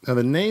 Now,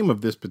 the name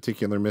of this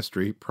particular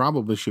mystery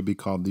probably should be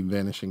called the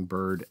Vanishing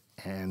Bird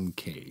and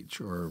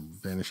Cage, or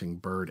Vanishing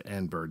Bird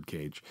and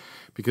Birdcage,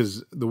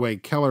 because the way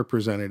Kellar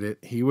presented it,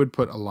 he would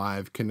put a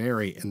live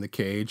canary in the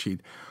cage.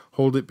 He'd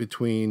hold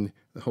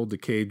the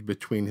cage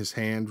between his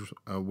hands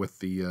with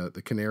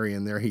the canary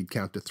in there. He'd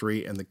count to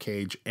 3, and the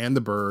cage and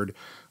the bird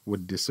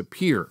would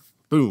disappear.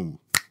 Boom,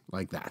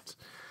 like that.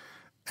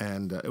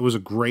 And it was a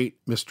great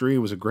mystery. It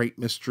was a great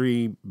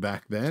mystery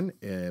back then,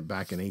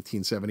 back in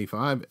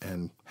 1875.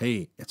 And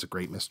hey, it's a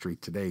great mystery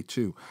today,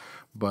 too.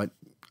 But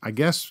I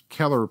guess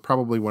Kellar,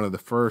 probably one of the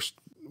first,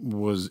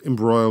 was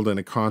embroiled in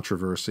a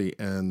controversy.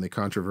 And the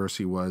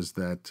controversy was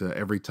that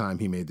every time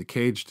he made the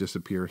cage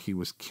disappear, he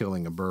was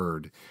killing a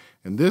bird.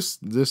 And this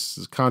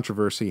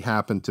controversy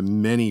happened to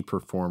many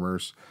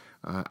performers.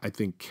 I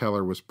think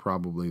Kellar was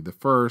probably the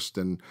first,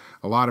 and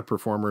a lot of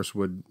performers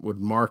would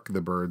mark the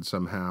bird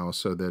somehow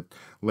so that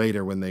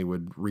later when they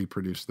would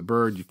reproduce the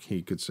bird,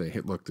 he could say,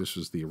 hey, look, this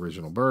was the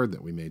original bird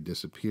that we made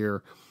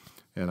disappear,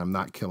 and I'm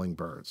not killing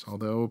birds.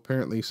 Although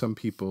apparently some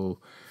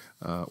people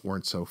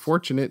weren't so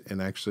fortunate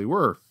and actually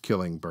were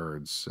killing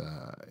birds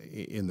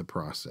in the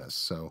process.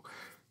 So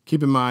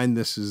keep in mind,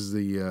 this is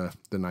the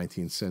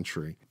 19th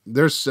century.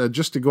 There's,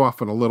 just to go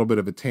off on a little bit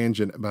of a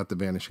tangent about the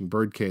Vanishing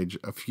Birdcage,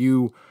 a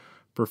few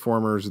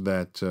performers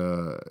that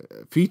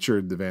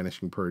featured the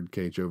Vanishing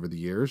Birdcage over the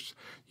years.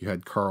 You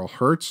had Carl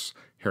Hertz,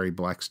 Harry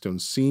Blackstone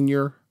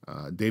Sr.,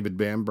 David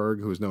Bamberg,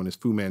 who was known as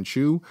Fu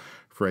Manchu,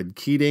 Fred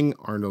Keating,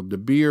 Arnold de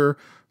Beer,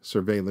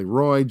 Survey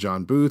Leroy,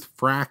 John Booth,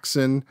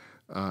 Fraxon.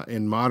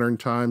 In modern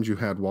times, you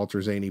had Walter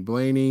Zaney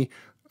Blaney,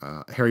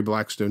 Harry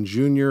Blackstone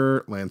Jr.,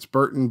 Lance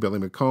Burton, Billy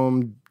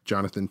McComb,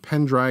 Jonathan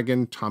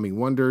Pendragon, Tommy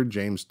Wonder,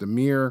 James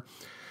Demere.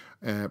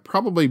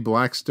 Probably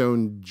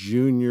Blackstone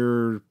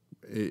Jr.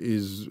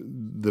 is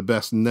the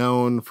best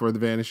known for the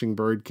Vanishing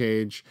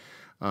Birdcage.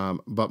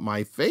 But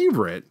my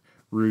favorite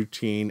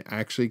routine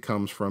actually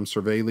comes from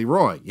Survey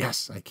Leroy.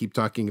 Yes, I keep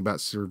talking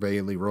about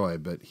Survey Leroy,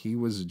 but he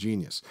was a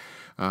genius.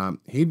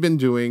 He'd been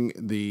doing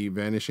the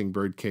Vanishing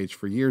Birdcage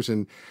for years,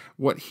 and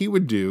what he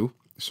would do,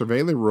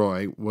 Survey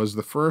Leroy was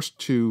the first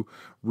to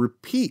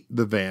repeat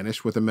the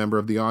vanish with a member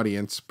of the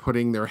audience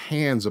putting their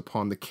hands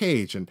upon the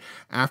cage. And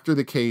after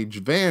the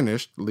cage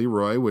vanished,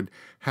 Leroy would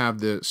have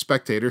the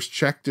spectators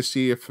check to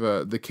see if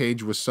the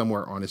cage was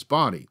somewhere on his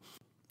body.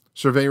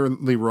 Surveyor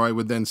Leroy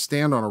would then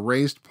stand on a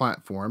raised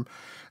platform.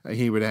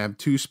 He would have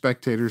two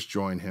spectators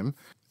join him,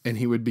 and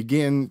he would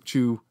begin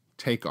to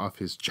take off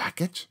his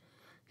jacket.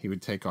 He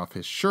would take off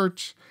his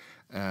shirt.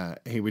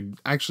 He would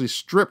actually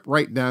strip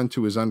right down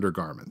to his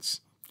undergarments,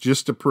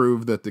 just to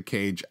prove that the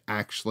cage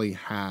actually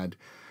had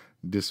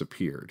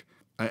disappeared.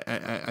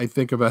 I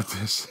think about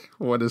this.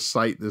 What a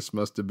sight this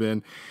must have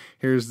been.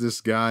 Here's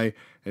this guy,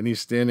 and he's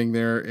standing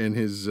there in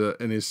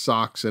his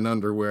socks and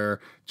underwear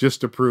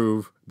just to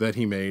prove that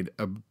he made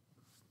a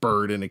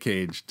bird in a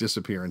cage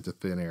disappear into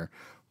thin air.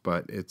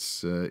 But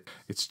it's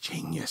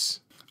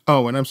genius.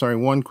 Oh, and I'm sorry,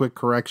 one quick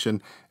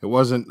correction. It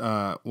wasn't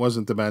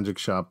the magic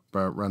shop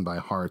run by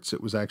Hartz. It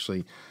was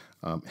actually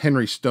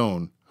Henry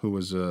Stone, who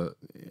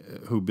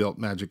built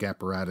magic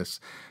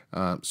apparatus.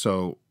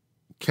 So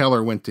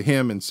Kellar went to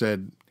him and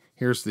said,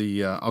 here's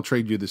I'll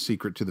trade you the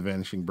secret to the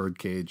Vanishing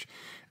Birdcage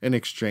in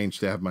exchange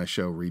to have my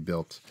show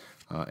rebuilt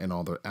and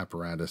all the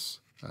apparatus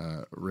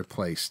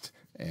replaced.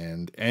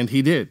 And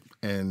he did.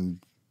 And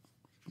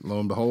lo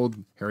and behold,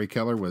 Harry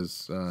Kellar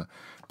was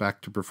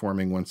back to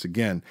performing once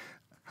again.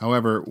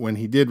 However, when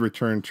he did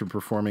return to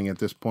performing at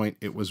this point,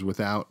 it was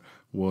without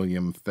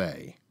William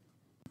Fay.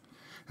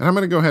 And I'm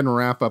going to go ahead and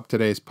wrap up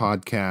today's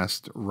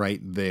podcast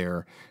right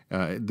there.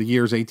 The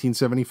year's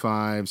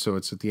 1875, so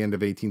it's at the end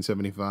of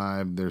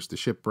 1875. There's the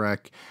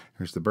shipwreck.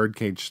 There's the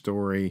birdcage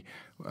story.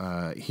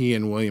 He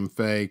and William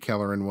Fay,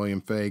 Kellar and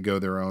William Fay, go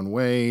their own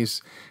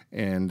ways.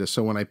 And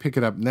so when I pick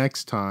it up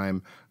next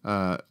time,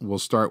 we'll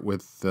start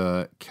with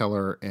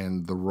Kellar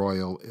and the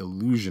Royal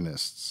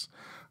Illusionists.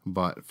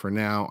 But for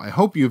now, I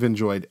hope you've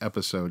enjoyed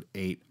episode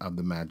 8 of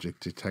the Magic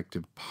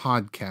Detective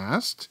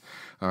podcast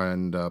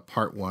and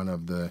part 1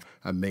 of the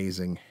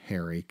amazing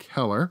Harry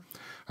Kellar.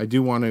 I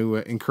do want to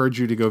encourage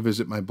you to go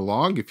visit my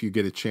blog if you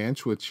get a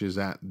chance, which is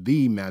at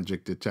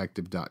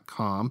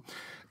themagicdetective.com.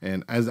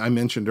 And as I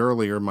mentioned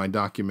earlier, my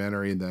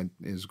documentary that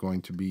is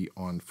going to be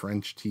on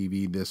French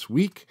TV this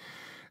week.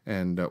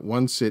 And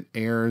once it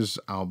airs,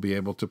 I'll be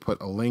able to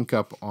put a link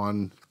up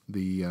on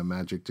the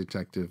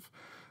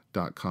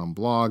magicdetective.com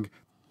blog.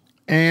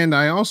 And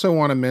I also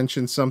want to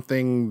mention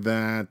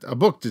a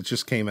book that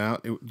just came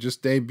out. It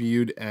just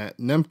debuted at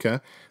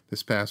NEMCA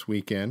this past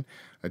weekend,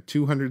 a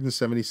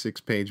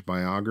 276-page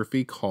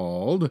biography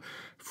called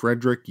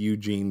Frederick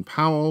Eugene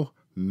Powell,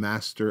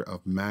 Master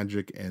of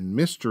Magic and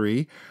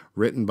Mystery,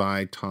 written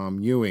by Tom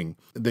Ewing.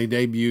 They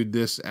debuted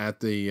this at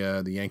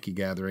the Yankee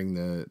Gathering,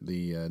 the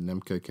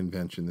NEMCA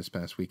convention this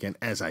past weekend,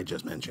 as I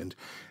just mentioned.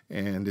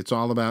 And it's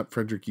all about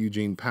Frederick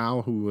Eugene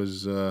Powell, who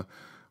was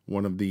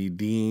one of the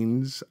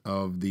deans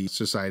of the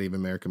Society of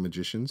American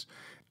Magicians.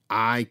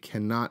 I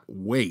cannot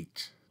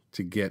wait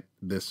to get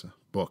this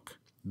book.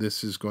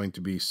 This is going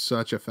to be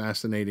such a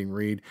fascinating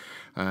read.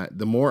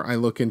 The more I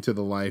look into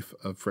the life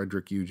of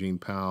Frederick Eugene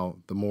Powell,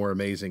 the more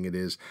amazing it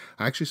is.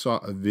 I actually saw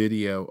a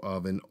video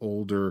of an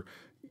older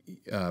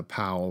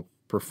Powell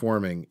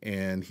performing,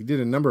 and he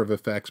did a number of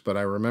effects, but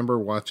I remember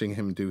watching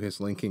him do his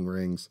linking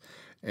rings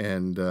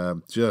and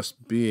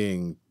just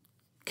being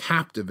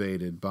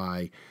captivated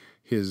by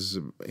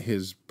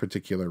his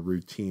particular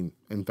routine.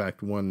 In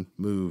fact, one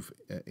move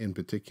in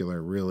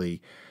particular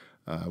really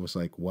was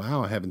like,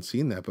 wow, I haven't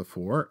seen that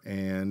before.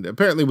 And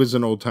apparently it was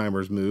an old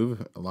timers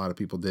move. A lot of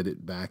people did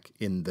it back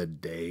in the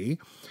day,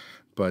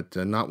 but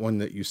not one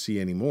that you see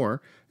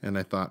anymore. And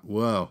I thought,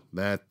 whoa,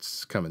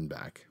 that's coming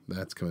back.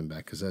 That's coming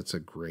back because that's a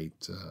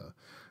great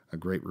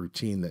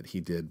routine that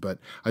he did. But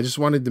I just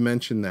wanted to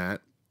mention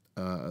that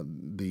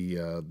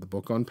the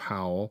book on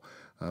Powell,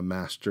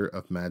 Master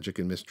of Magic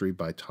and Mystery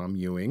by Tom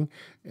Ewing.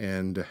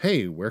 And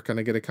hey, where can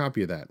I get a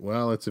copy of that?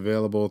 Well, it's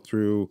available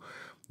through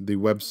the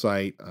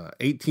website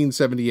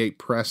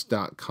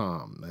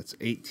 1878press.com. That's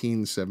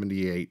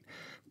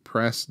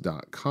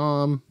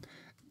 1878press.com.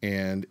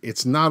 And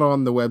it's not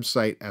on the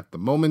website at the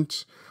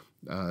moment.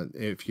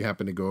 If you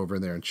happen to go over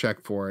there and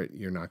check for it,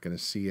 you're not going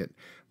to see it.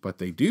 But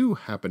they do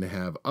happen to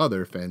have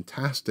other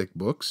fantastic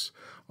books,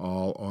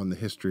 all on the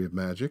history of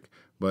magic.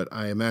 But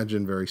I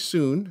imagine very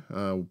soon,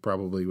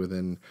 probably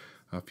within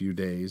a few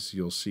days,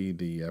 you'll see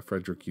the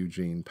Frederick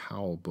Eugene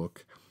Powell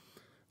book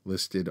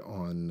listed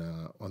on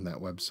that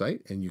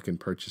website, and you can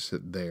purchase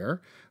it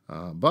there.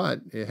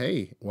 But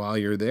hey, while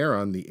you're there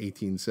on the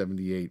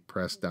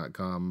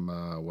 1878press.com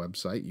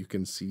website, you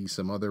can see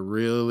some other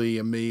really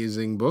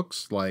amazing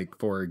books. Like,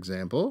 for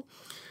example,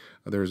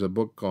 there's a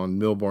book on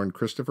Milbourne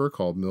Christopher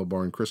called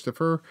Milbourne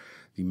Christopher,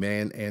 The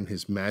Man and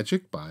His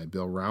Magic by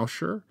Bill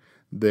Rauscher.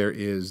 There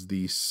is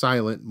the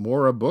Silent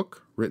Mora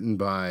book written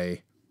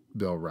by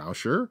Bill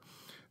Rauscher.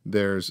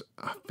 There's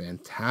a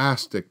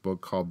fantastic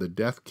book called The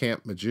Death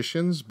Camp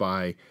Magicians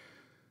by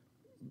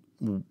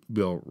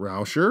Bill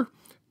Rauscher.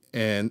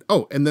 And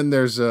then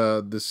there's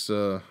this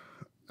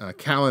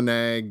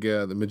Kalanag,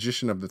 The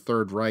Magician of the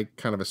Third Reich,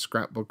 kind of a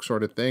scrapbook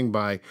sort of thing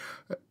by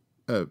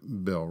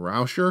Bill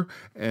Rauscher.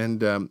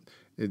 And and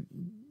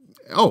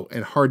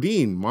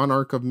Hardeen,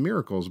 Monarch of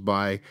Miracles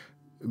by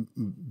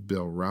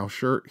Bill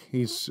Rauscher.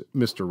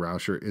 Mr.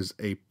 Rauscher is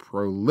a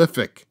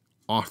prolific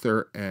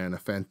author and a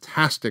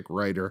fantastic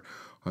writer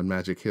on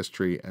magic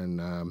history,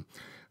 and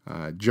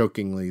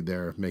jokingly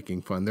they're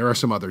making fun. There are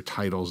some other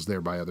titles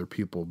there by other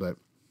people, but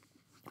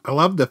I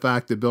love the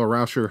fact that Bill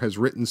Rauscher has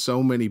written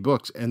so many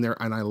books, and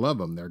I love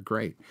them. They're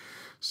great.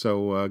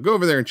 So go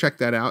over there and check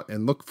that out,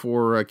 and look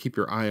for, keep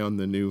your eye on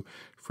the new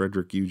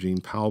Frederick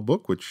Eugene Powell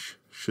book, which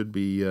should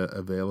be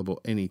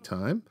available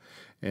anytime.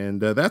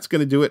 And that's going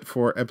to do it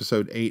for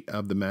episode 8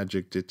 of the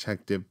Magic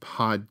Detective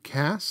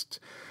Podcast.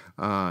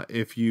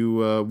 If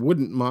you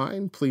wouldn't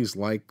mind, please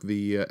like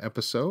the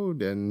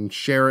episode and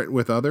share it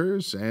with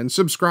others, and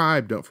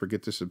subscribe. Don't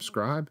forget to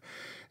subscribe.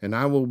 And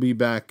I will be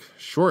back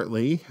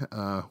shortly.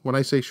 When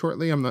I say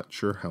shortly, I'm not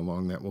sure how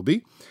long that will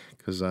be,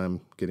 because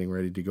I'm getting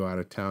ready to go out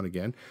of town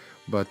again.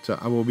 But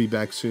I will be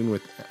back soon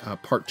with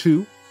part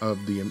 2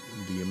 of the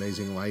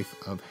amazing life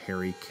of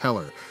Harry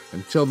Kellar.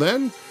 Until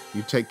then,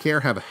 you take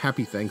care, have a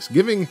happy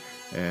Thanksgiving,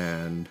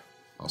 and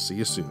I'll see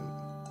you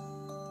soon.